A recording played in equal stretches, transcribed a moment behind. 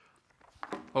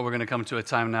Well, we're going to come to a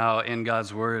time now in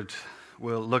God's Word.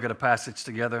 We'll look at a passage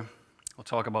together. We'll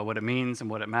talk about what it means and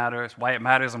what it matters, why it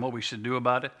matters and what we should do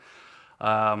about it.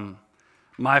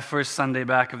 My first Sunday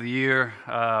back of the year,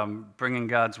 bringing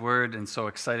God's Word, and so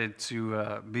excited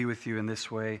to be with you in this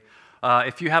way.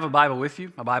 If you have a Bible with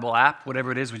you, a Bible app,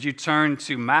 whatever it is, would you turn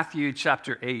to Matthew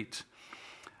chapter 8,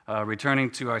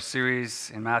 returning to our series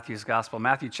in Matthew's Gospel.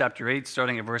 Matthew chapter 8,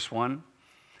 starting at verse 1.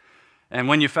 And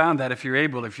when you found that, if you're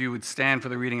able, if you would stand for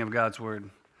the reading of God's Word,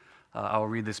 I'll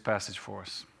read this passage for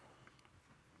us.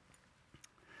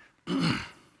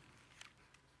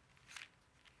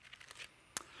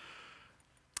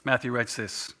 Matthew writes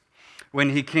this: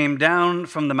 When he came down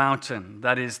from the mountain,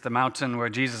 that is the mountain where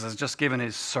Jesus has just given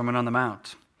his Sermon on the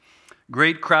Mount,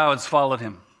 great crowds followed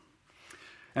him.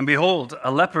 And behold,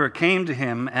 a leper came to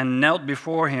him and knelt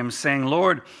before him, saying,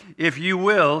 Lord, if you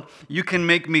will, you can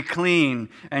make me clean.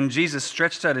 And Jesus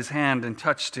stretched out his hand and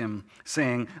touched him,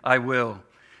 saying, I will,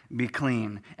 be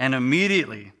clean. And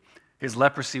immediately his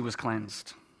leprosy was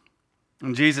cleansed.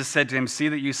 And Jesus said to him, see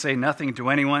that you say nothing to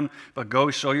anyone, but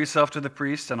go show yourself to the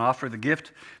priest and offer the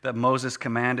gift that Moses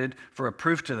commanded for a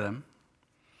proof to them.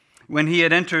 When he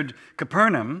had entered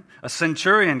Capernaum, a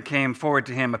centurion came forward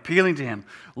to him, appealing to him,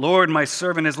 Lord, my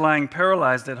servant is lying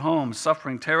paralyzed at home,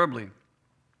 suffering terribly.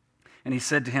 And he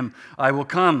said to him, I will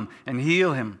come and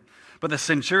heal him. But the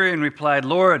centurion replied,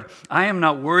 Lord, I am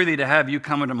not worthy to have you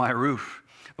come under my roof,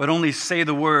 but only say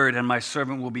the word, and my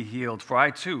servant will be healed. For I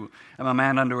too am a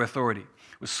man under authority,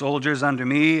 with soldiers under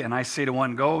me, and I say to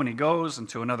one, go, and he goes, and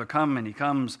to another, come, and he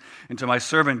comes, and to my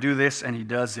servant, do this, and he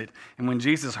does it. And when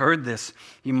Jesus heard this,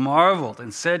 he marveled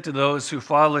and said to those who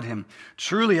followed him,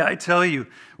 truly I tell you,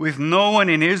 with no one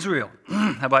in Israel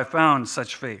have I found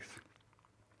such faith.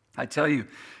 I tell you,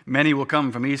 many will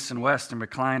come from east and west and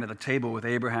recline at the table with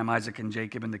Abraham, Isaac, and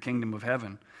Jacob in the kingdom of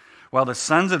heaven, while the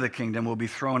sons of the kingdom will be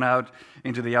thrown out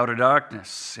into the outer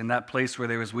darkness, in that place where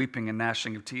there is weeping and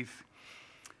gnashing of teeth.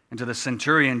 And to the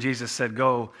centurion, Jesus said,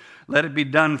 go, let it be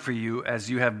done for you as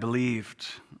you have believed.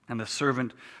 And the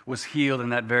servant was healed in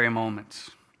that very moment.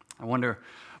 I wonder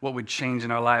what would change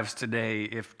in our lives today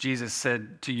if Jesus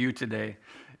said to you today,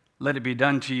 let it be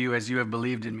done to you as you have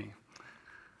believed in me.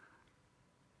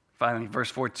 Finally,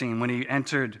 verse 14,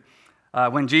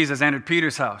 when Jesus entered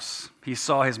Peter's house, he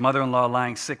saw his mother-in-law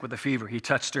lying sick with a fever. He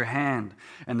touched her hand,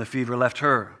 and the fever left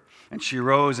her. And she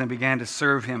rose and began to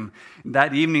serve him.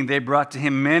 That evening they brought to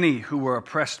him many who were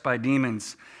oppressed by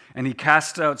demons, and he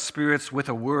cast out spirits with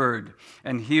a word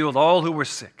and healed all who were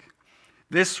sick.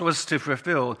 This was to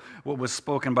fulfill what was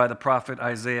spoken by the prophet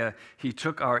Isaiah. He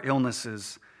took our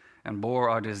illnesses and bore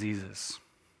our diseases.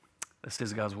 This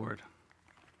is God's word.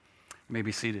 You may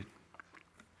be seated.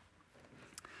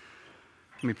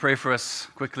 Let me pray for us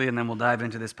quickly, and then we'll dive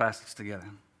into this passage together.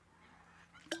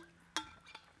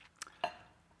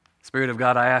 Spirit of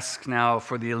God, I ask now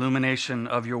for the illumination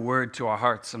of your word to our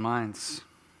hearts and minds.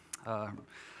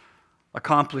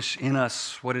 Accomplish in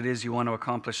us what it is you want to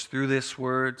accomplish through this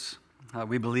word.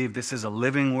 We believe this is a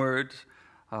living word,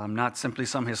 not simply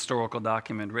some historical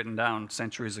document written down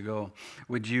centuries ago.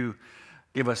 Would you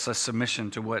give us a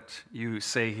submission to what you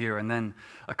say here, and then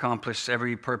accomplish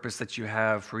every purpose that you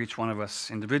have for each one of us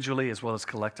individually as well as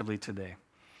collectively today.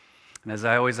 And as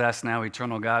I always ask now,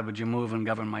 eternal God, would you move and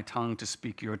govern my tongue to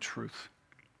speak your truth?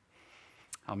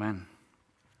 Amen.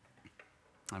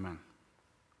 Amen.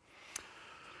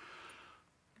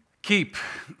 Keep,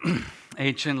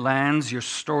 ancient lands, your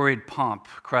storied pomp,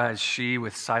 cries she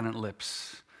with silent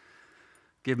lips.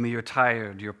 Give me your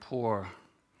tired, your poor,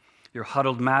 your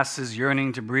huddled masses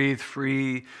yearning to breathe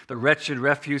free, the wretched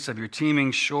refuse of your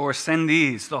teeming shore. Send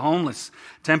these, the homeless,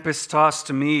 tempest-tossed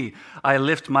to me. I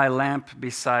lift my lamp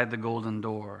beside the golden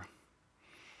door.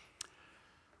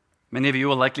 Many of you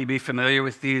will likely be familiar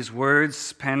with these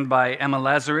words penned by Emma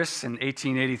Lazarus in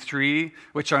 1883,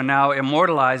 which are now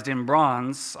immortalized in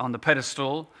bronze on the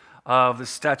pedestal of the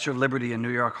Statue of Liberty in New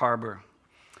York Harbor.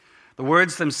 The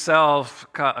words themselves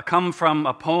come from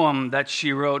a poem that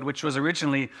she wrote, which was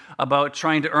originally about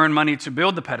trying to earn money to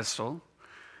build the pedestal.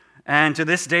 And to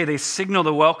this day, they signal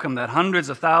the welcome that hundreds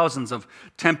of thousands of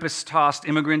tempest-tossed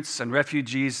immigrants and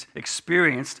refugees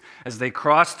experienced as they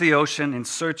crossed the ocean in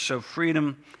search of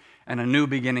freedom and a new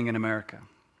beginning in America.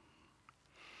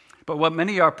 But what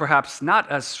many are perhaps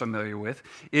not as familiar with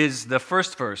is the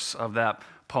first verse of that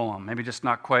poem, maybe just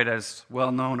not quite as well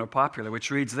known or popular,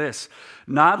 which reads this: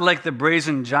 not like the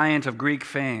brazen giant of Greek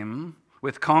fame,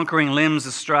 with conquering limbs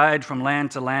astride from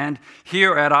land to land,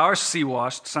 here at our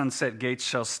sea-washed sunset gates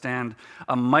shall stand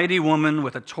a mighty woman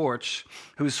with a torch,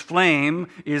 whose flame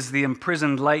is the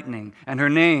imprisoned lightning, and her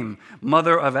name,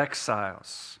 Mother of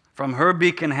Exiles. From her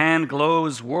beacon hand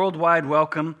glows worldwide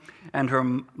welcome, and her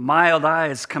mild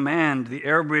eyes command the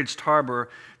air-bridged harbor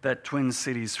that twin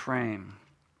cities frame.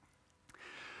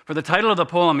 For the title of the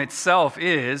poem itself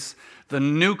is The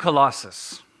New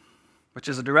Colossus, which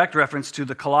is a direct reference to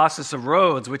the Colossus of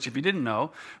Rhodes, which, if you didn't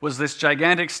know, was this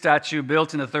gigantic statue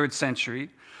built in the 3rd century,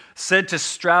 said to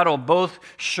straddle both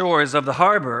shores of the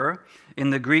harbor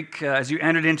in the Greek, as you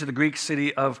entered into the Greek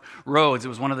city of Rhodes. It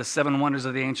was one of the 7 wonders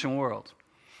of the ancient world.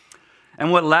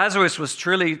 And what Lazarus was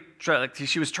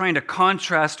she was trying to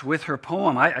contrast with her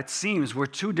poem, it seems, were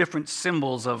 2 different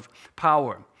symbols of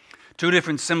power, 2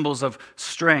 different symbols of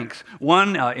strength.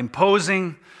 One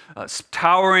imposing,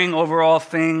 towering over all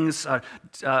things,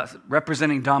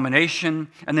 representing domination,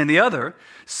 and then the other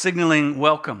signaling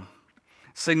welcome,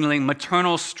 signaling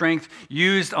maternal strength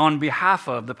used on behalf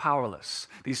of the powerless.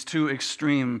 These 2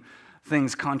 extreme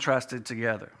things contrasted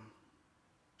together.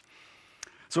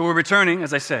 So we're returning,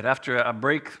 as I said, after a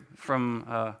break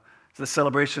from the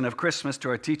celebration of Christmas to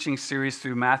our teaching series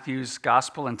through Matthew's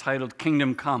Gospel entitled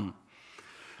Kingdom Come,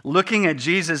 looking at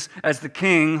Jesus as the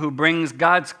King who brings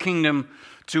God's kingdom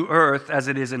to earth as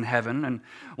it is in heaven. And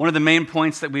one of the main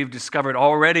points that we've discovered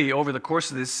already over the course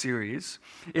of this series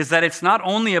is that it's not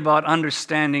only about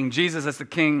understanding Jesus as the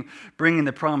King bringing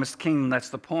the promised kingdom, that's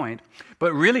the point,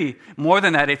 but really more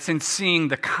than that, it's in seeing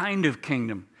the kind of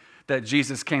kingdom that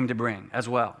Jesus came to bring as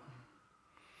well,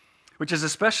 which is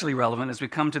especially relevant as we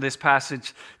come to this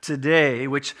passage today,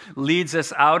 which leads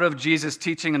us out of Jesus'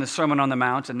 teaching in the Sermon on the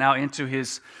Mount and now into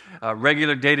his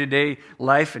regular day-to-day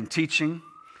life and teaching.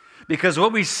 Because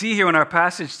what we see here in our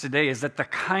passage today is that the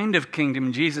kind of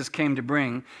kingdom Jesus came to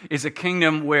bring is a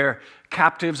kingdom where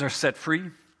captives are set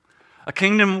free, a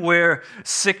kingdom where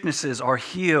sicknesses are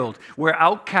healed, where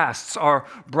outcasts are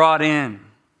brought in.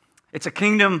 It's a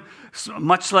kingdom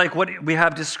much like what we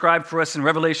have described for us in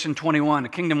Revelation 21, a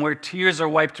kingdom where tears are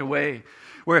wiped away,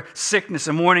 where sickness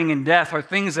and mourning and death are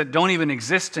things that don't even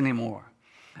exist anymore.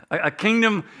 A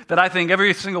kingdom that I think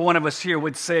every single one of us here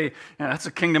would say, that's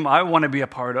a kingdom I want to be a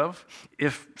part of,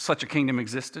 if such a kingdom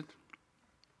existed.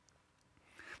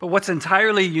 But what's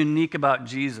entirely unique about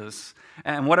Jesus,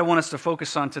 and what I want us to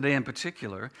focus on today in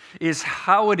particular, is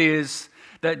how it is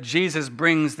that Jesus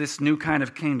brings this new kind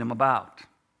of kingdom about.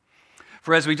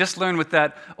 For as we just learned with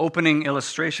that opening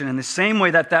illustration, in the same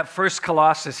way that that first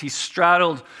Colossus, he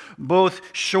straddled both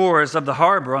shores of the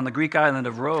harbor on the Greek island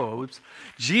of Rhodes,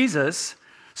 Jesus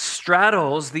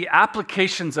straddles the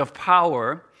applications of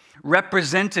power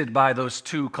represented by those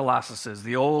 2 Colossuses,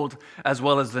 the old as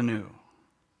well as the new.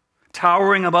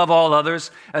 Towering above all others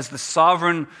as the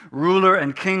sovereign ruler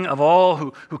and king of all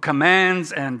who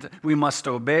commands and we must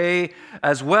obey,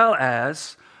 as well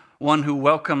as one who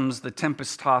welcomes the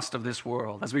tempest-tossed of this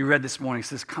world. As we read this morning, he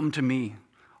says, "Come to me,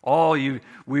 all you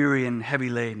weary and heavy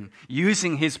laden,"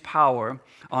 using his power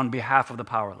on behalf of the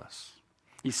powerless.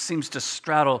 He seems to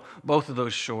straddle both of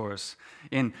those shores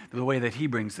in the way that he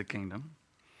brings the kingdom.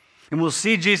 And we'll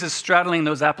see Jesus straddling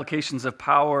those applications of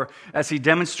power as he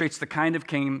demonstrates the kind of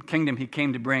kingdom he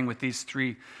came to bring with these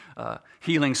 3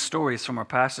 healing stories from our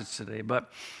passage today.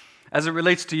 But as it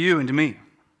relates to you and to me,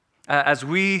 as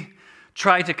we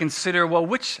try to consider, well,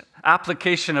 which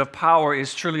application of power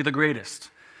is truly the greatest?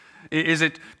 Is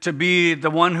it to be the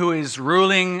one who is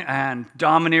ruling and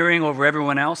domineering over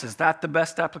everyone else? Is that the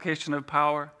best application of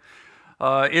power?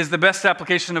 Is the best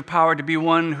application of power to be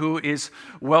one who is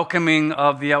welcoming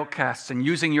of the outcasts and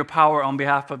using your power on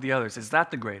behalf of the others? Is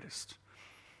that the greatest?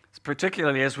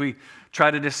 Particularly as we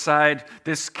try to decide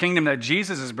this kingdom that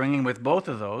Jesus is bringing with both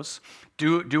of those,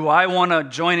 do I want to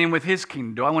join in with his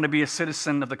kingdom? Do I want to be a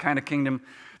citizen of the kind of kingdom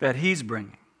that he's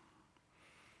bringing?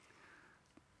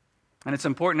 And it's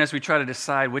important as we try to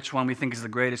decide which one we think is the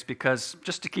greatest, because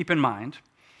just to keep in mind,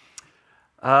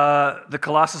 the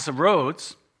Colossus of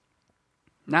Rhodes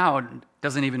now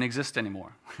doesn't even exist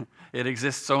anymore. It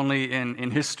exists only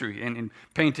in history, in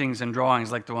paintings and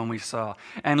drawings like the one we saw.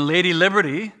 And Lady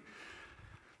Liberty,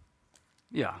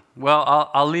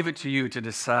 I'll leave it to you to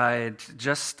decide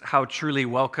just how truly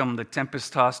welcome the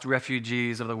tempest-tossed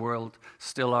refugees of the world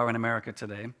still are in America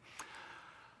today.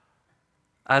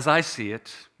 As I see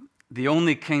it, the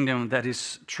only kingdom that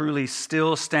is truly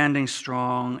still standing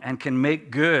strong and can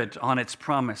make good on its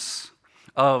promise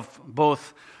of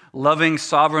both loving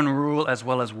sovereign rule as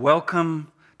well as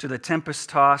welcome to the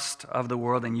tempest-tossed of the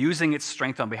world and using its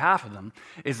strength on behalf of them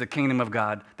is the kingdom of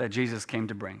God that Jesus came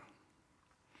to bring.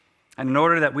 And in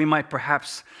order that we might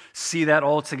perhaps see that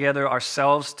all together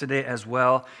ourselves today as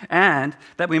well, and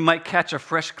that we might catch a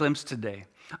fresh glimpse today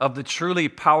of the truly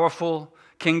powerful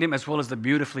kingdom as well as the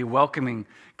beautifully welcoming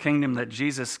kingdom that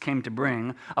Jesus came to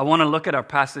bring, I want to look at our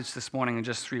passage this morning in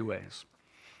just three ways.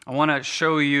 I want to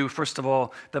show you, first of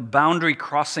all, the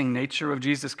boundary-crossing nature of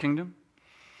Jesus' kingdom.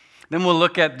 Then we'll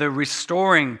look at the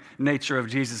restoring nature of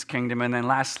Jesus' kingdom. And then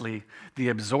lastly, the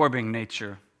absorbing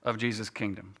nature of Jesus'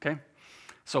 kingdom. Okay?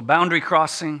 So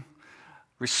boundary-crossing,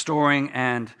 restoring,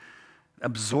 and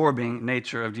absorbing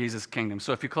nature of Jesus' kingdom.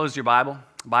 So if you closed your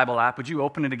Bible app, would you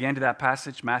open it again to that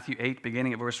passage, Matthew 8,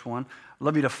 beginning at verse 1? I'd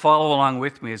love you to follow along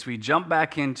with me as we jump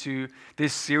back into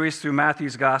this series through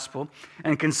Matthew's gospel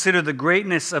and consider the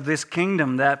greatness of this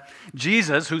kingdom that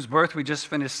Jesus, whose birth we just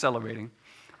finished celebrating,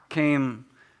 came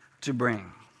to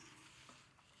bring.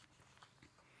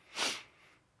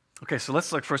 Okay, so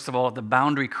let's look first of all at the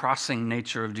boundary-crossing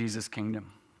nature of Jesus'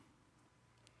 kingdom.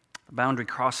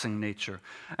 Boundary-crossing nature.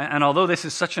 And although this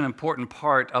is such an important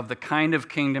part of the kind of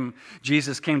kingdom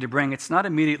Jesus came to bring, it's not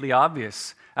immediately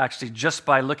obvious, actually, just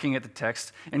by looking at the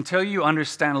text, until you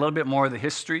understand a little bit more of the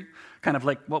history, kind of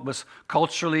like what was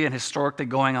culturally and historically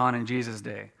going on in Jesus'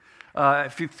 day.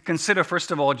 If you consider, first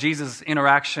of all, Jesus'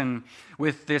 interaction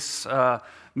with this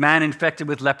man infected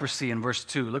with leprosy in verse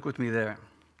 2. Look with me there.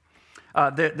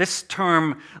 This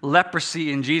term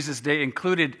leprosy in Jesus' day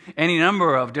included any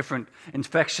number of different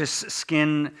infectious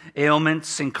skin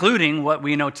ailments, including what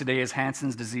we know today as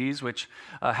Hansen's disease, which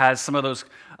has some of those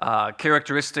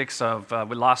characteristics of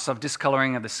loss of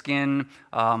discoloring of the skin,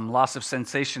 loss of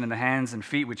sensation in the hands and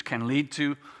feet, which can lead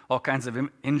to all kinds of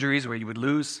injuries where you would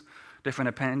lose different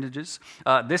appendages.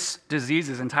 This disease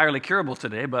is entirely curable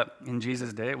today, but in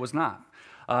Jesus' day it was not.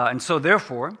 And so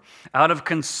therefore, out of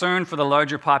concern for the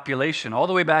larger population, all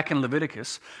the way back in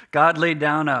Leviticus, God laid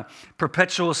down a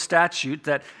perpetual statute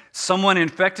that someone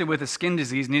infected with a skin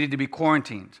disease needed to be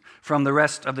quarantined from the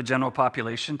rest of the general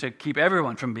population to keep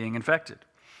everyone from being infected.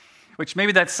 Which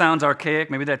maybe that sounds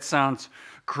archaic, maybe that sounds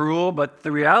cruel, but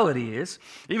the reality is,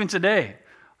 even today,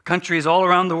 countries all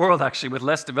around the world, actually, with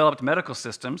less developed medical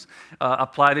systems,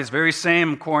 apply this very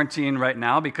same quarantine right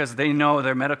now because they know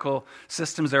their medical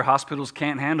systems, their hospitals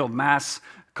can't handle mass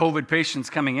COVID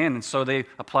patients coming in, and so they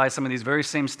apply some of these very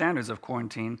same standards of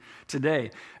quarantine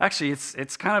today. Actually,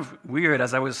 it's kind of weird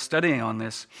as I was studying on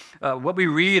this, what we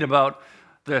read about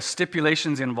the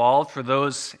stipulations involved for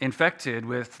those infected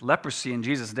with leprosy in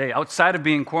Jesus' day, outside of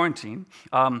being quarantined.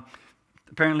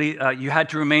 Apparently, you had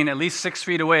to remain at least 6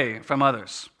 feet away from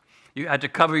others. You had to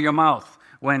cover your mouth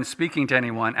when speaking to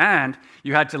anyone, and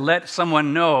you had to let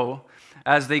someone know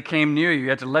as they came near you. You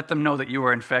had to let them know that you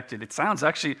were infected. It sounds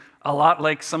actually a lot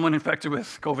like someone infected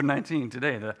with COVID-19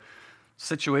 today. The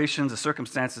situations, the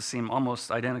circumstances seem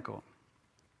almost identical.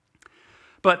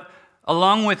 But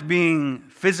along with being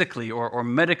physically or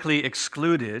medically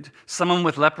excluded, someone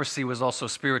with leprosy was also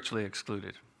spiritually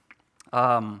excluded.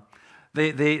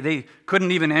 They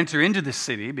couldn't even enter into the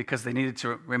city because they needed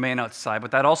to remain outside,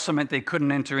 but that also meant they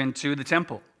couldn't enter into the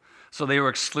temple. So they were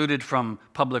excluded from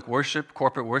public worship,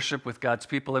 corporate worship with God's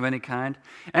people of any kind.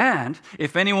 And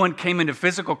if anyone came into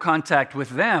physical contact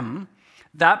with them,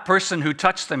 that person who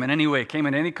touched them in any way, came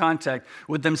in any contact,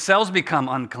 would themselves become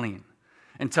unclean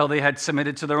until they had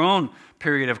submitted to their own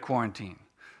period of quarantine.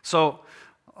 So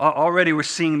already we're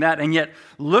seeing that, and yet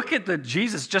look at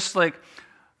Jesus just like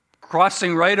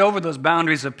crossing right over those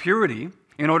boundaries of purity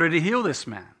in order to heal this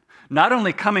man. Not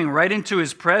only coming right into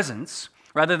his presence,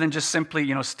 rather than just simply,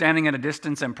 standing at a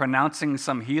distance and pronouncing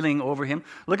some healing over him.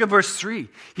 Look at verse 3.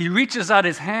 He reaches out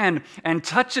his hand and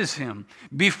touches him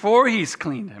before he's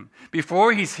cleaned him,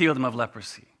 before he's healed him of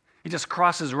leprosy. He just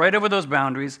crosses right over those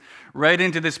boundaries, right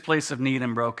into this place of need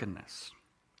and brokenness.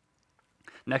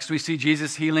 Next, we see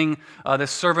Jesus healing the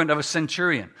servant of a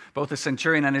centurion, both the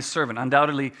centurion and his servant,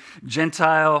 undoubtedly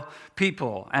Gentile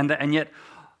people. And yet,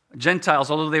 Gentiles,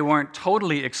 although they weren't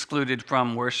totally excluded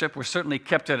from worship, were certainly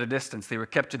kept at a distance. They were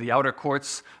kept to the outer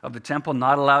courts of the temple,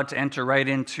 not allowed to enter right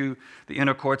into the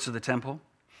inner courts of the temple.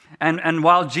 And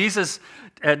while Jesus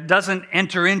doesn't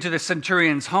enter into the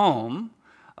centurion's home,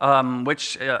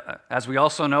 which, as we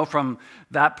also know from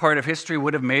that part of history,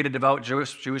 would have made a devout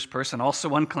Jewish person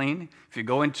also unclean. If you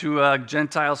go into a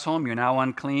Gentile's home, you're now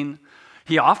unclean.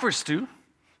 He offers to.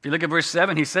 If you look at verse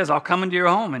 7, he says, I'll come into your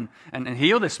home and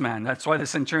heal this man. That's why the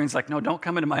centurion's like, no, don't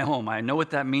come into my home. I know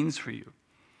what that means for you.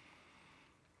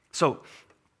 So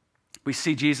we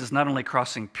see Jesus not only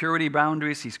crossing purity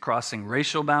boundaries, he's crossing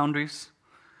racial boundaries.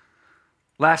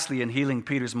 Lastly, in healing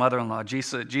Peter's mother-in-law,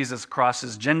 Jesus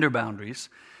crosses gender boundaries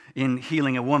in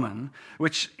healing a woman,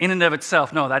 which in and of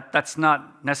itself, no, that's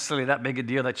not necessarily that big a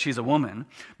deal that she's a woman.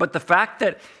 But the fact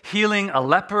that healing a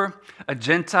leper, a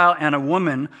Gentile, and a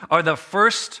woman are the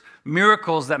first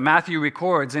miracles that Matthew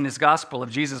records in his gospel of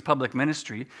Jesus' public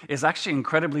ministry is actually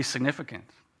incredibly significant.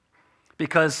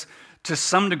 Because to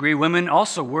some degree, women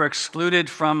also were excluded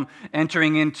from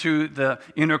entering into the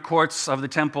inner courts of the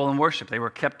temple and worship. They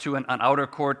were kept to an outer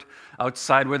court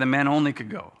outside where the men only could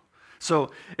go.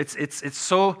 So it's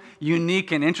so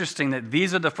unique and interesting that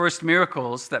these are the first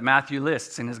miracles that Matthew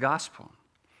lists in his gospel.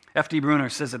 F.D. Bruner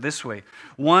says it this way: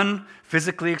 one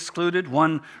physically excluded,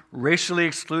 one racially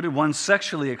excluded, one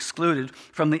sexually excluded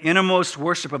from the innermost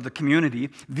worship of the community.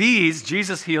 These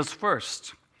Jesus heals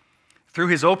first. Through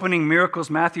his opening miracles,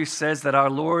 Matthew says that our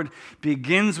Lord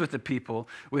begins with the people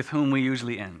with whom we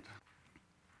usually end.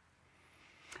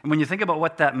 And when you think about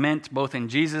what that meant both in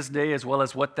Jesus' day as well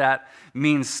as what that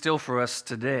means still for us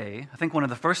today, I think one of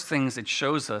the first things it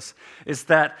shows us is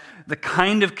that the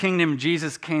kind of kingdom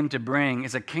Jesus came to bring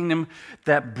is a kingdom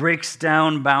that breaks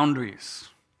down boundaries,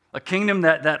 a kingdom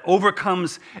that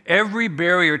overcomes every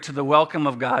barrier to the welcome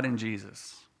of God in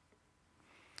Jesus.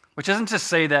 Which isn't to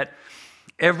say that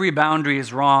every boundary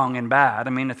is wrong and bad. I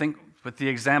mean, I think with the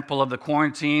example of the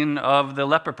quarantine of the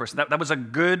leper person, that was a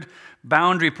good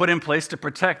boundary put in place to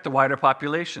protect the wider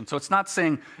population. So it's not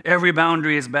saying every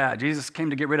boundary is bad. Jesus came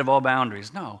to get rid of all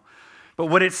boundaries. No. But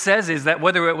what it says is that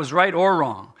whether it was right or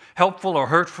wrong, helpful or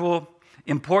hurtful,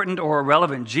 important or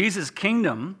irrelevant, Jesus'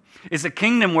 kingdom is a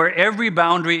kingdom where every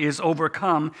boundary is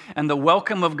overcome and the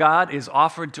welcome of God is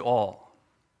offered to all.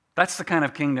 That's the kind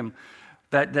of kingdom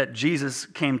that Jesus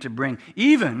came to bring.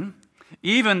 Even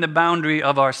the boundary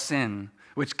of our sin,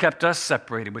 which kept us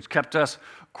separated, which kept us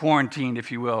quarantined,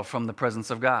 if you will, from the presence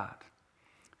of God.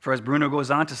 For as Bruno goes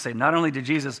on to say, not only did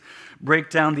Jesus break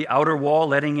down the outer wall,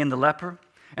 letting in the leper,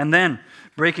 and then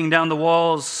breaking down the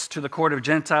walls to the court of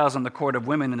Gentiles and the court of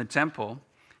women in the temple,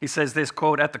 he says this,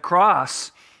 quote, at the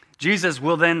cross, Jesus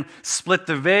will then split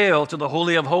the veil to the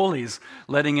Holy of Holies,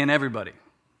 letting in everybody.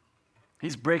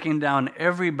 He's breaking down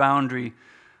every boundary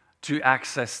to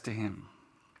access to him.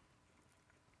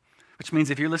 Which means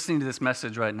if you're listening to this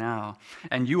message right now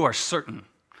and you are certain,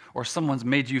 or someone's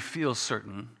made you feel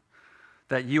certain,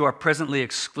 that you are presently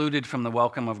excluded from the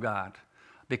welcome of God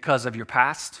because of your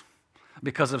past,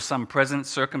 because of some present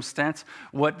circumstance,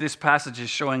 what this passage is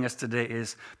showing us today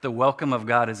is the welcome of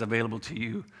God is available to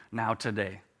you now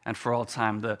today and for all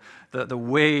time. The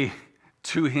way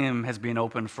to him has been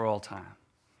opened for all time.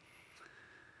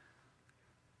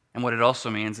 And what it also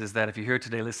means is that if you're here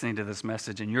today listening to this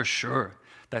message and you're sure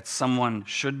that someone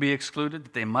should be excluded,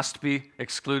 that they must be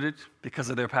excluded because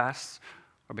of their past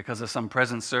or because of some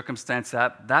present circumstance,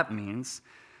 that means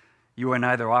you are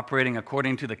neither operating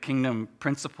according to the kingdom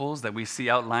principles that we see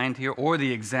outlined here or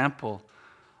the example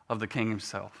of the king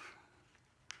himself.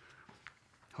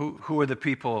 Who are the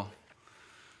people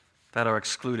that are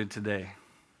excluded today,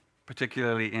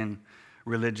 particularly in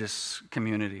religious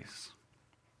communities?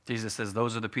 Jesus says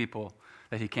those are the people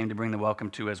that he came to bring the welcome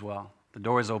to as well. The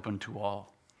door is open to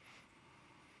all.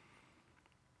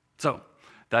 So,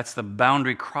 that's the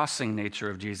boundary crossing nature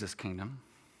of Jesus' kingdom.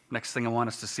 Next thing I want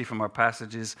us to see from our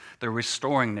passage is the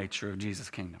restoring nature of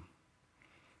Jesus' kingdom.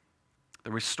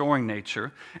 The restoring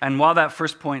nature. And while that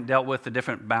first point dealt with the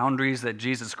different boundaries that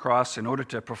Jesus crossed in order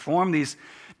to perform these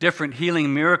different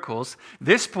healing miracles,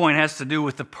 this point has to do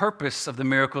with the purpose of the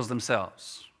miracles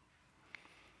themselves.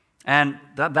 And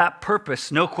that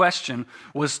purpose, no question,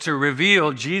 was to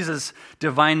reveal Jesus'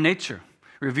 divine nature,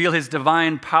 reveal his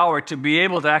divine power to be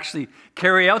able to actually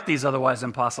carry out these otherwise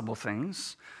impossible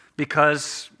things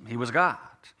because he was God.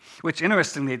 Which,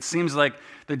 interestingly, it seems like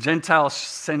the Gentile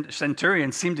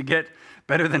centurion seemed to get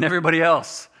better than everybody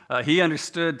else. He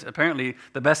understood, apparently,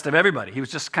 the best of everybody. He was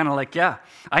just kind of like, yeah,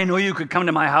 I know you could come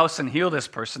to my house and heal this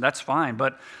person. That's fine.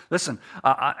 But listen,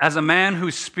 as a man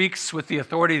who speaks with the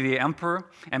authority of the emperor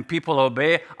and people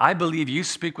obey, I believe you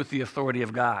speak with the authority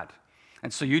of God.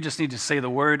 And so you just need to say the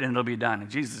word and it'll be done. And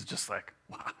Jesus is just like,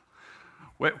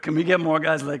 wow. Can we get more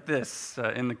guys like this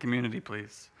in the community,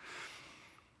 please?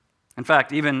 In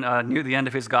fact, even near the end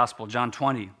of his gospel, John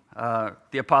 20,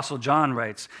 the Apostle John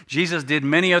writes, Jesus did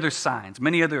many other signs,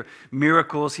 many other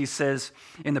miracles, he says,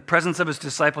 in the presence of his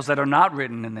disciples that are not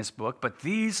written in this book, but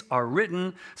these are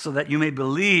written so that you may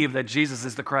believe that Jesus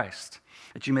is the Christ,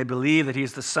 that you may believe that he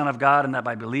is the Son of God, and that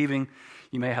by believing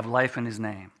you may have life in his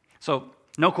name. So,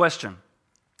 no question,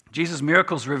 Jesus'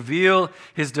 miracles reveal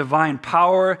his divine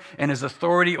power and his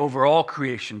authority over all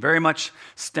creation, very much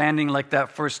standing like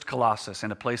that first Colossus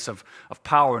in a place of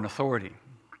power and authority.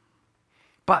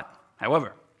 But,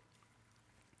 however,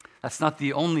 that's not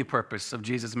the only purpose of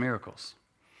Jesus' miracles.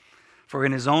 For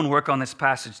in his own work on this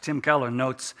passage, Tim Keller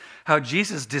notes how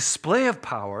Jesus' display of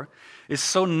power is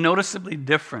so noticeably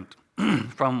different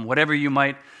from whatever you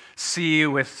might see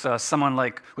with someone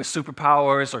like with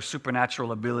superpowers or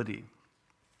supernatural ability.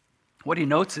 What he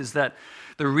notes is that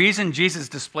the reason Jesus'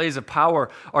 displays of power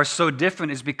are so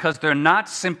different is because they're not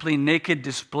simply naked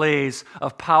displays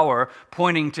of power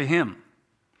pointing to him.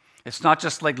 It's not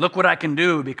just like, look what I can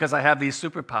do because I have these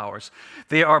superpowers.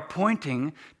 They are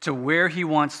pointing to where he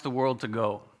wants the world to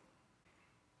go.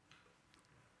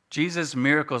 Jesus'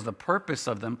 miracles, the purpose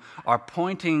of them, are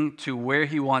pointing to where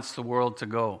he wants the world to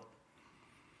go.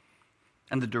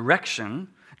 And the direction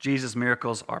Jesus'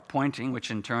 miracles are pointing, which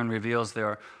in turn reveals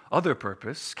their other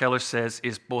purpose, Keller says,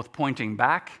 is both pointing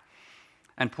back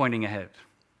and pointing ahead.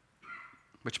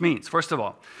 Which means, first of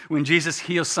all, when Jesus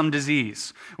heals some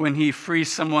disease, when he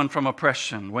frees someone from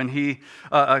oppression, when he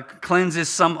cleanses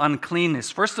some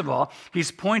uncleanness, first of all, he's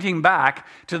pointing back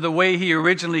to the way he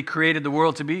originally created the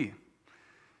world to be.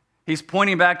 He's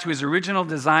pointing back to his original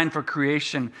design for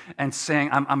creation and saying,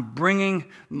 I'm bringing,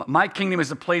 my kingdom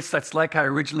is a place that's like I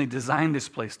originally designed this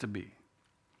place to be.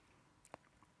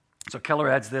 So Keller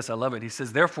adds this, I love it. He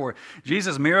says, therefore,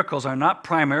 Jesus' miracles are not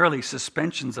primarily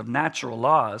suspensions of natural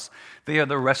laws. They are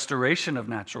the restoration of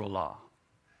natural law.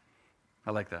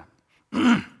 I like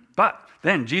that. But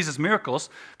then Jesus' miracles,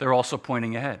 they're also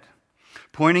pointing ahead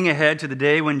to the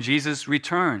day when Jesus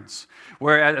returns,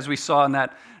 where, as we saw in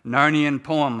that Narnian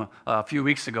poem a few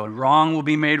weeks ago, wrong will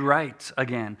be made right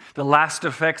again. The last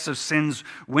effects of sin's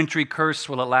wintry curse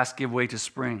will at last give way to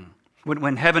spring.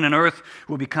 When heaven and earth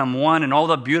will become one, and all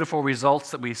the beautiful results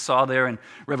that we saw there in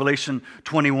Revelation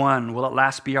 21 will at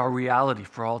last be our reality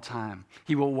for all time.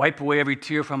 He will wipe away every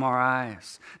tear from our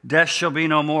eyes. Death shall be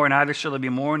no more, neither shall there be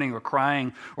mourning or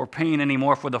crying or pain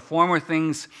anymore, for the former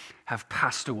things have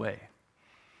passed away.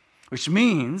 Which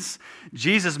means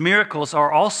Jesus' miracles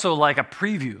are also like a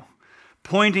preview,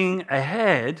 pointing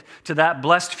ahead to that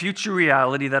blessed future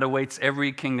reality that awaits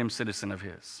every kingdom citizen of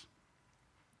his.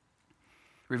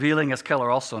 Revealing, as Keller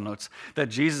also notes, that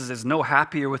Jesus is no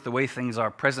happier with the way things are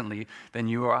presently than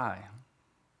you or I.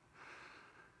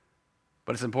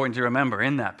 But it's important to remember,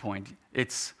 in that point,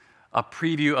 it's a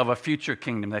preview of a future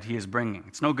kingdom that he is bringing.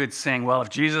 It's no good saying, well, if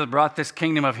Jesus brought this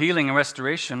kingdom of healing and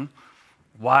restoration,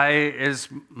 why is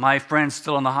my friend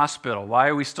still in the hospital? Why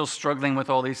are we still struggling with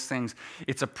all these things?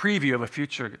 It's a preview of a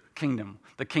future kingdom,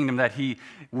 the kingdom that he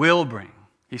will bring.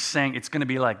 He's saying it's going to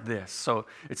be like this. So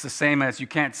it's the same as you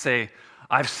can't say,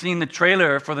 I've seen the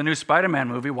trailer for the new Spider-Man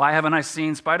movie. Why haven't I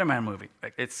seen Spider-Man movie?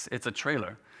 It's a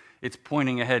trailer. It's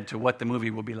pointing ahead to what the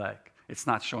movie will be like. It's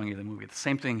not showing you the movie. The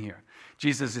same thing here.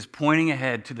 Jesus is pointing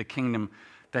ahead to the kingdom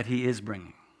that he is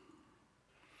bringing.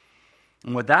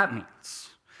 And what that means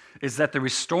is that the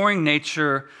restoring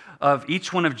nature of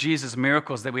each one of Jesus'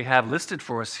 miracles that we have listed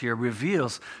for us here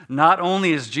reveals not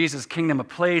only is Jesus' kingdom a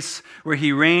place where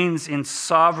he reigns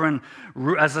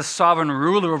as a sovereign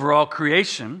ruler over all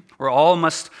creation, where all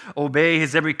must obey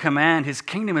his every command, his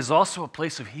kingdom is also a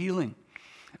place of healing,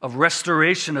 of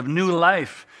restoration, of new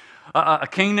life. A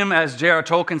kingdom, as J.R.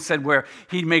 Tolkien said, where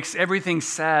he makes everything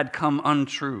sad come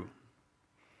untrue.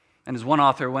 And as one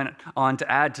author went on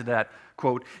to add to that,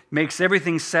 quote, makes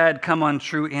everything sad come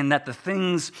untrue in that the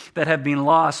things that have been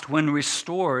lost when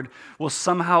restored will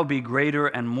somehow be greater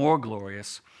and more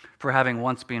glorious for having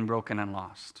once been broken and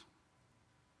lost.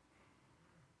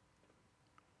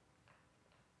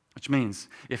 Which means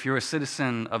if you're a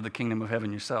citizen of the kingdom of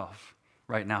heaven yourself,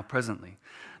 right now, presently,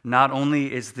 not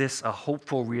only is this a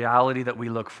hopeful reality that we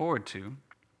look forward to,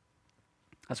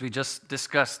 as we just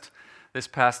discussed this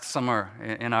past summer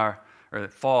in our or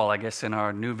fall, I guess, in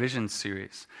our New Vision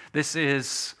series. This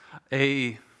is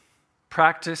a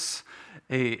practice,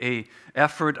 a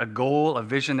effort, a goal, a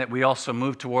vision that we also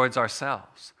move towards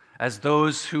ourselves as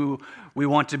those who we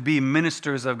want to be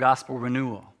ministers of gospel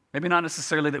renewal. Maybe not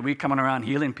necessarily that we coming around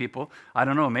healing people, I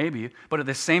don't know, maybe, but at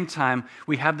the same time,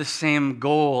 we have the same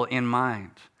goal in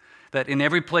mind. That in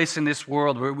every place in this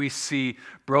world where we see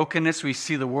brokenness, we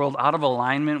see the world out of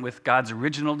alignment with God's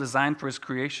original design for his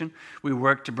creation, we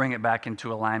work to bring it back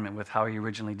into alignment with how he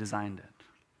originally designed it.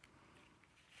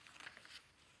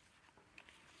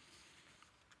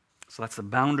 So that's the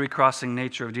boundary-crossing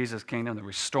nature of Jesus' kingdom, the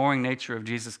restoring nature of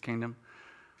Jesus' kingdom.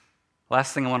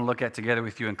 Last thing I want to look at together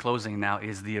with you in closing now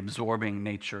is the absorbing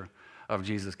nature of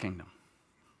Jesus' kingdom.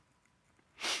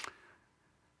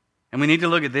 And we need to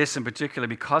look at this in particular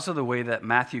because of the way that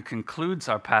Matthew concludes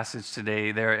our passage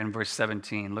today there in verse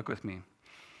 17. Look with me.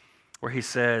 Where he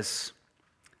says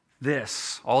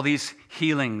this, all these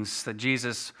healings that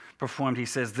Jesus performed, he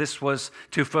says this was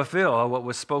to fulfill what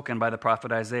was spoken by the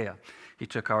prophet Isaiah. He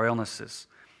took our illnesses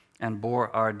and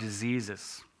bore our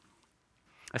diseases.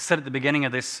 I said at the beginning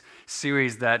of this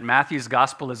series that Matthew's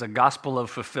gospel is a gospel of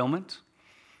fulfillment.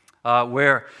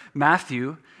 where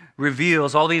Matthew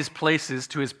reveals all these places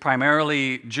to his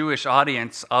primarily Jewish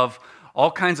audience of all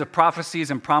kinds of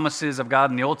prophecies and promises of God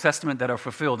in the Old Testament that are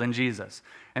fulfilled in Jesus.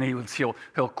 And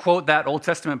he'll quote that Old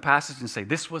Testament passage and say,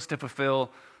 this was to fulfill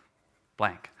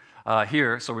blank.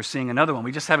 Here, so we're seeing another one.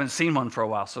 We just haven't seen one for a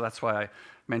while, so that's why I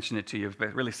mentioned it to you.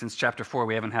 But really, since chapter 4,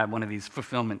 we haven't had one of these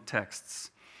fulfillment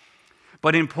texts.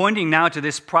 But in pointing now to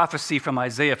this prophecy from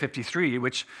Isaiah 53,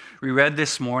 which we read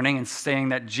this morning, and saying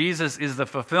that Jesus is the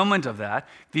fulfillment of that,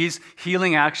 these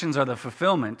healing actions are the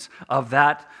fulfillment of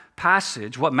that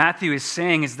passage, what Matthew is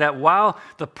saying is that while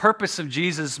the purpose of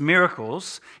Jesus'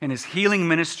 miracles in his healing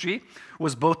ministry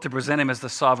was both to present him as the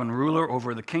sovereign ruler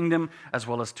over the kingdom, as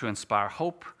well as to inspire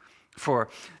hope for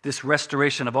this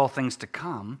restoration of all things to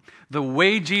come, the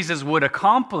way Jesus would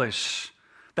accomplish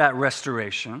that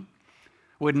restoration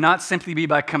would not simply be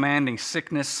by commanding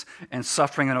sickness and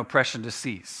suffering and oppression to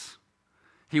cease.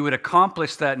 He would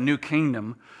accomplish that new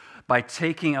kingdom by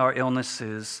taking our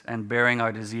illnesses and bearing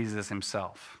our diseases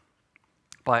himself,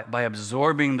 by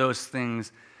absorbing those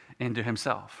things into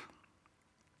himself.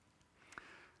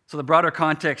 So the broader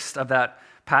context of that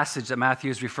passage that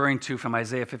Matthew is referring to from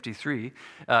Isaiah 53,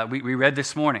 we read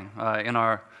this morning in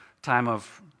our time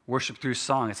of worship through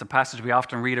song. It's a passage we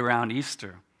often read around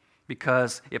Easter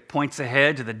because it points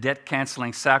ahead to the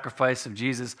debt-canceling sacrifice of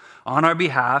Jesus on our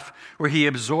behalf, where he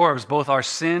absorbs both our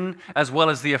sin as well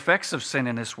as the effects of sin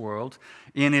in this world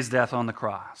in his death on the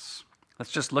cross.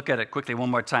 Let's just look at it quickly one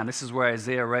more time. This is where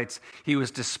Isaiah writes, he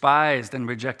was despised and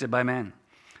rejected by men,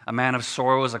 a man of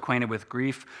sorrows, acquainted with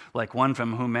grief, like one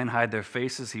from whom men hide their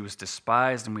faces. He was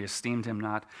despised, and we esteemed him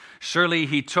not. Surely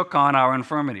he took on our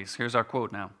infirmities. Here's our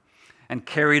quote now. And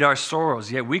carried our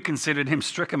sorrows. Yet we considered him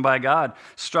stricken by God,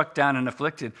 struck down and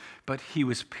afflicted. But he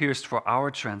was pierced for our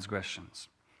transgressions.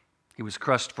 He was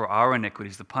crushed for our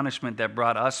iniquities. The punishment that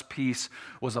brought us peace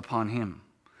was upon him.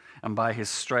 And by his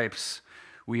stripes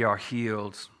we are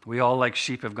healed. We all like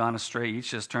sheep have gone astray.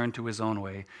 Each has turned to his own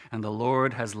way. And the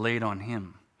Lord has laid on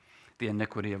him the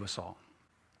iniquity of us all.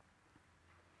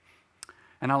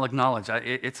 And I'll acknowledge,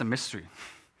 it's a mystery.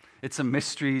 It's a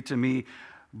mystery to me,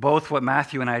 both what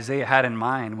Matthew and Isaiah had in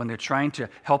mind when they're trying to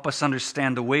help us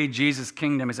understand the way Jesus'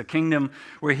 kingdom is a kingdom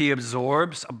where he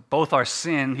absorbs both our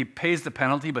sin, he pays the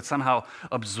penalty, but somehow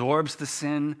absorbs the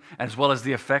sin, as well as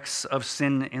the effects of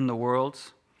sin in the world.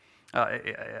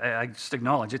 I just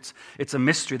acknowledge it's a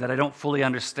mystery that I don't fully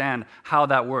understand how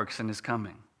that works in his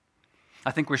coming.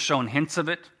 I think we're shown hints of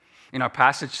it in our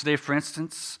passage today, for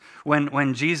instance,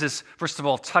 when Jesus, first of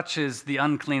all, touches the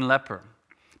unclean leper.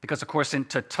 Because, of course,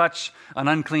 to touch an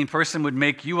unclean person would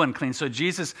make you unclean. So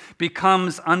Jesus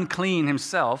becomes unclean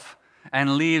himself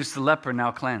and leaves the leper now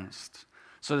cleansed.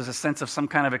 So there's a sense of some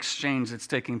kind of exchange that's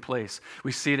taking place.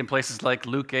 We see it in places like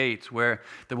Luke 8, where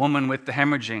the woman with the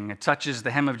hemorrhaging touches the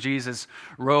hem of Jesus'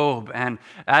 robe. And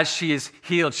as she is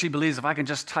healed, she believes, if I can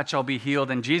just touch, I'll be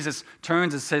healed. And Jesus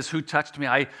turns and says, who touched me?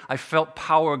 I felt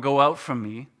power go out from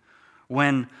me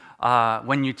when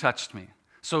you touched me.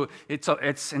 So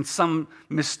it's in some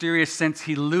mysterious sense,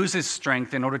 he loses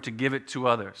strength in order to give it to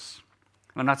others.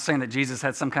 I'm not saying that Jesus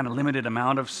had some kind of limited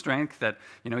amount of strength, that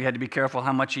he had to be careful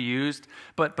how much he used,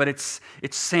 but it's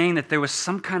saying that there was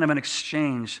some kind of an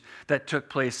exchange that took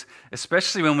place,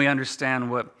 especially when we understand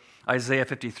what Isaiah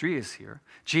 53 is here.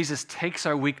 Jesus takes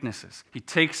our weaknesses, he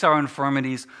takes our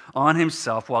infirmities on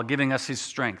himself while giving us his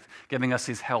strength, giving us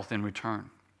his health in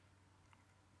return.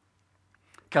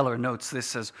 Keller notes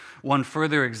this as one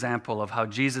further example of how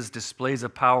Jesus' displays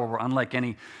of power were unlike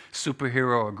any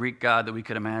superhero or Greek god that we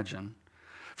could imagine.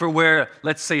 For where,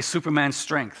 let's say, Superman's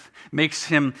strength makes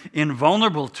him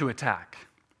invulnerable to attack.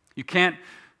 You can't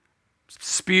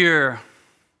spear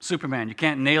Superman. You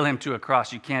can't nail him to a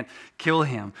cross. You can't kill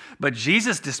him. But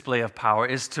Jesus' display of power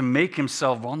is to make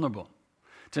himself vulnerable,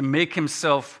 to make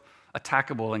himself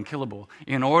attackable and killable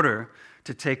in order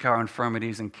to take our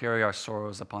infirmities and carry our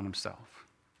sorrows upon himself.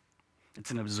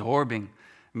 It's an absorbing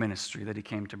ministry that he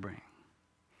came to bring.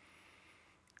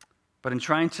 But in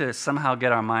trying to somehow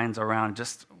get our minds around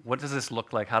just what does this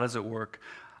look like, how does it work,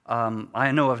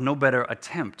 I know of no better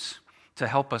attempt to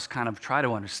help us kind of try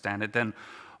to understand it than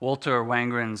Walter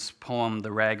Wangeren's poem,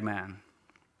 The Ragman,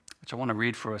 which I want to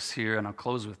read for us here, and I'll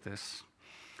close with this.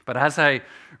 But as I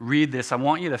read this, I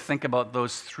want you to think about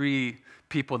those three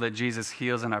people that Jesus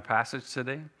heals in our passage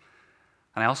today.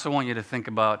 And I also want you to think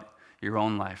about your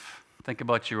own life. Think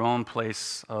about your own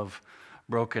place of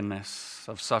brokenness,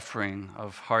 of suffering,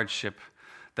 of hardship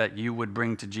that you would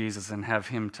bring to Jesus and have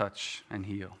him touch and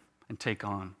heal and take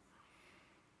on.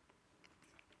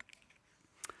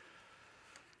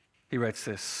 He writes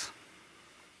this: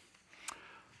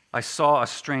 I saw a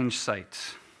strange sight.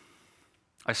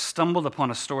 I stumbled upon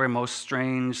a story most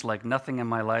strange, like nothing in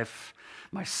my life,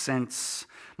 my sense,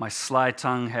 my sly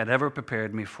tongue had ever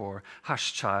prepared me for.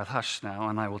 Hush, child, hush now,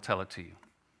 and I will tell it to you.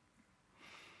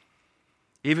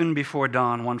 Even before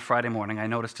dawn one Friday morning, I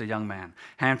noticed a young man,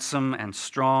 handsome and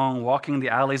strong, walking the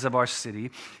alleys of our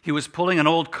city. He was pulling an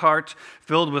old cart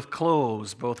filled with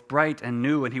clothes, both bright and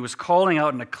new, and he was calling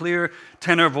out in a clear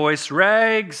tenor voice,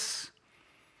 "Rags!"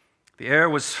 The air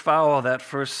was foul, that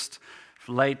first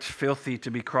light, filthy,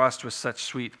 to be crossed with such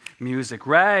sweet music.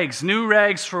 Rags, new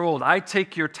rags for old. I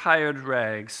take your tired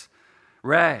rags.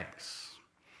 Rags.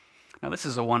 Now this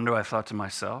is a wonder, I thought to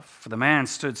myself, for the man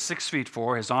stood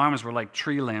 6'4". His arms were like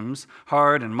tree limbs,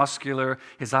 hard and muscular.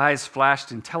 His eyes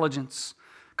flashed intelligence.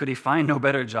 Could he find no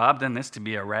better job than this, to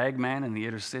be a rag man in the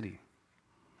inner city?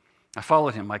 I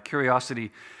followed him. My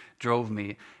curiosity drove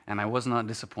me, and I was not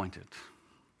disappointed.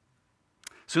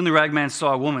 Soon the ragman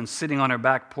saw a woman sitting on her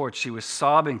back porch. She was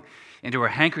sobbing into her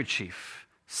handkerchief,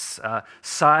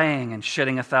 sighing and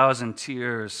shedding 1,000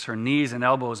 tears. Her knees and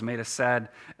elbows made a sad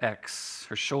X.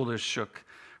 Her shoulders shook.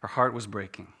 Her heart was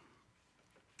breaking.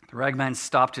 The ragman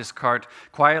stopped his cart.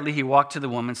 Quietly he walked to the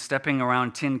woman, stepping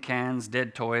around tin cans,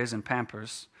 dead toys, and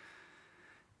Pampers.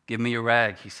 "Give me your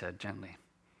rag," he said gently,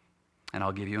 "and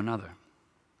I'll give you another."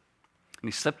 And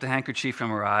he slipped the handkerchief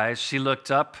from her eyes. She looked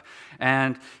up,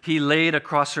 and he laid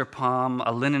across her palm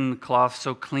a linen cloth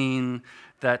so clean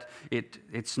that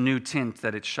its new tint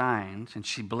that it shined, and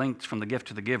she blinked from the gift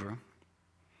to the giver.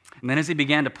 And then as he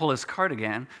began to pull his cart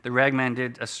again, the ragman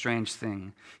did a strange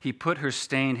thing. He put her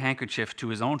stained handkerchief to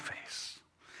his own face,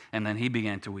 and then he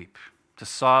began to weep, to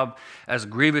sob as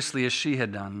grievously as she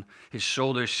had done, his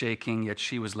shoulders shaking, yet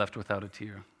she was left without a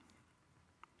tear.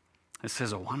 This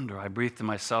is a wonder, I breathed to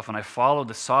myself, and I followed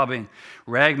the sobbing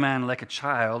ragman like a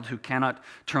child who cannot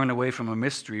turn away from a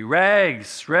mystery.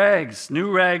 Rags, rags,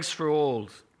 new rags for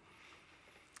old.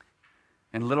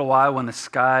 In a little while, when the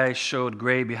sky showed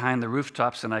gray behind the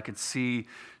rooftops and I could see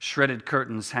shredded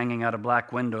curtains hanging out of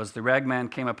black windows, the ragman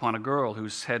came upon a girl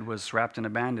whose head was wrapped in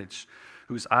a bandage,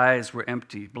 whose eyes were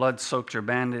empty. Blood soaked her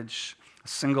bandage. A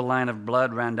single line of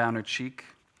blood ran down her cheek.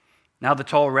 Now the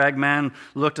tall ragman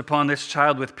looked upon this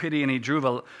child with pity, and he drew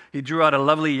out a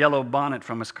lovely yellow bonnet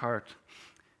from his cart.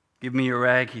 "Give me your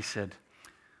rag," he said,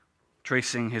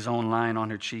 tracing his own line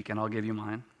on her cheek, "and I'll give you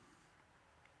mine."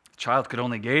 The child could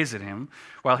only gaze at him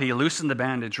while he loosened the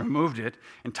bandage, removed it,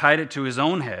 and tied it to his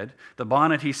own head. The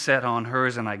bonnet he set on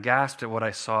hers, and I gasped at what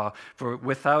I saw, for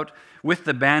with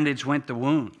the bandage went the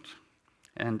wound,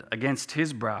 and against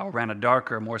his brow ran a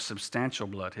darker, more substantial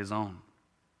blood, his own.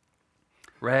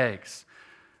 "Rags,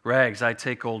 rags, I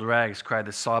take old rags," cried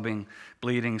the sobbing,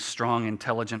 bleeding, strong,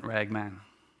 intelligent ragman.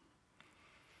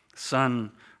 The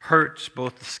sun hurt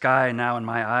both the sky now and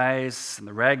my eyes, and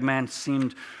the ragman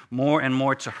seemed more and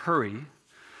more to hurry.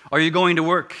 "Are you going to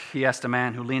work?" he asked a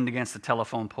man who leaned against the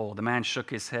telephone pole. The man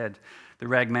shook his head. The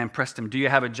ragman pressed him. "Do you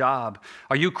have a job?"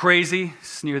 "Are you crazy?"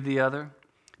 sneered the other.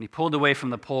 And he pulled away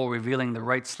from the pole, revealing the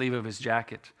right sleeve of his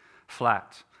jacket,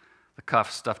 flat, the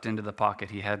cuff stuffed into the pocket.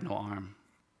 He had no arm.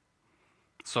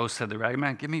 "So," said the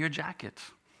ragman, "give me your jacket,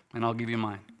 and I'll give you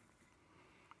mine."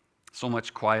 So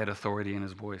much quiet authority in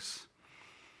his voice.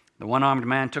 The one-armed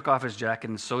man took off his jacket,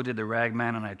 and so did the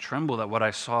ragman, and I trembled at what I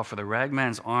saw, for the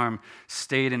ragman's arm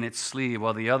stayed in its sleeve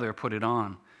while the other put it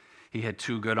on. He had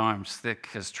 2 good arms, thick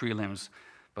as tree limbs,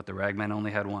 but the ragman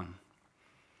only had one.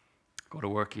 "Go to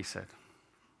work," he said.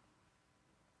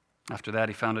 After that,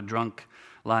 he found a drunk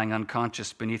lying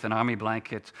unconscious beneath an army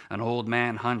blanket, an old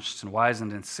man hunched and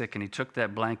wizened and sick, and he took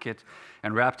that blanket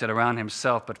and wrapped it around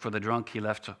himself, but for the drunk he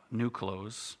left new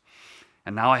clothes.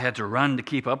 And now I had to run to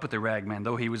keep up with the ragman,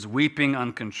 though he was weeping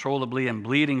uncontrollably and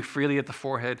bleeding freely at the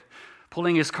forehead,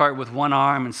 pulling his cart with one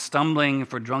arm and stumbling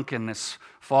for drunkenness,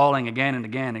 falling again and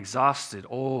again, exhausted,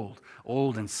 old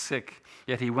and sick.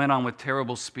 Yet he went on with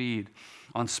terrible speed,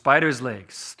 on spider's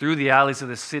legs, through the alleys of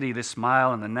the city, this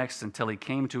mile and the next, until he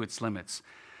came to its limits,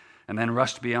 and then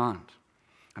rushed beyond.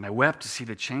 And I wept to see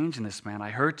the change in this man.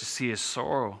 I hurt to see his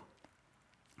sorrow.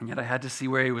 And yet I had to see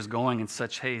where he was going in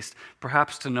such haste,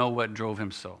 perhaps to know what drove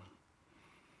him so.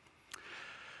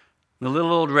 The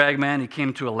little old ragman, he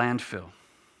came to a landfill.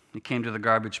 He came to the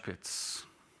garbage pits.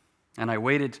 And I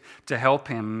waited to help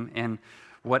him in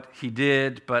what he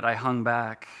did, but I hung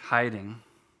back, hiding.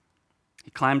 He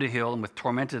climbed a hill, and with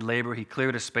tormented labor, he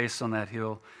cleared a space on that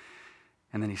hill.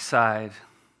 And then he sighed,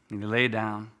 and he lay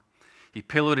down. He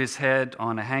pillowed his head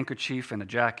on a handkerchief and a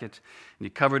jacket, and he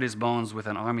covered his bones with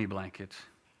an army blanket,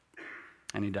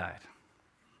 and he died.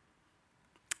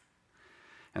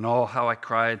 And oh, how I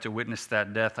cried to witness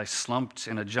that death. I slumped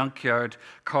in a junkyard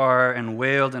car and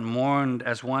wailed and mourned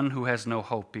as one who has no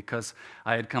hope, because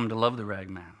I had come to love the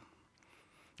ragman.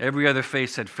 Every other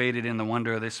face had faded in the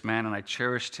wonder of this man, and I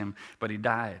cherished him, but he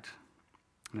died.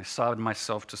 And I sobbed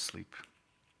myself to sleep.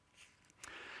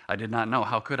 I did not know,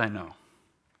 how could I know,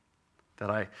 that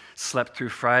I slept through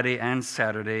Friday and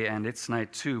Saturday and its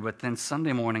night too, but then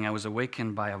Sunday morning I was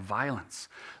awakened by a violence.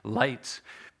 Light,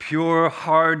 pure,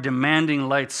 hard, demanding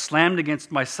light slammed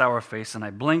against my sour face, and I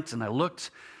blinked and I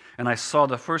looked, and I saw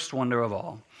the first wonder of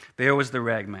all. There was the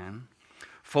ragman,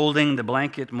 folding the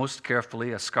blanket most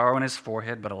carefully, a scar on his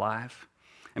forehead, but alive.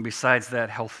 And besides that,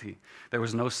 healthy. There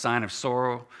was no sign of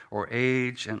sorrow or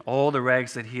age, and all the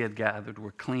rags that he had gathered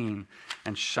were clean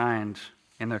and shined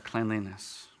in their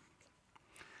cleanliness.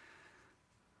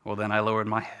 Well, then I lowered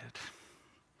my head.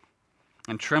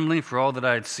 And trembling for all that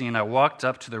I had seen, I walked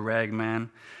up to the rag man,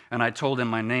 and I told him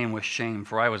my name with shame,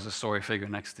 for I was the sorry figure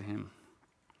next to him.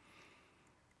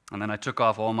 And then I took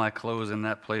off all my clothes in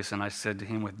that place, and I said to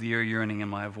him with dear yearning in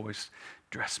my voice,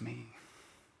 "Dress me."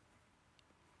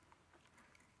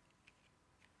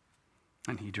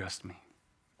 And he dressed me.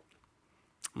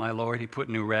 My Lord, he put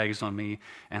new rags on me,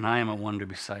 and I am a wonder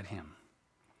beside him.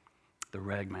 The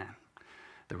ragman,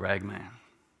 the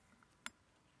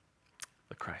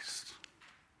Christ.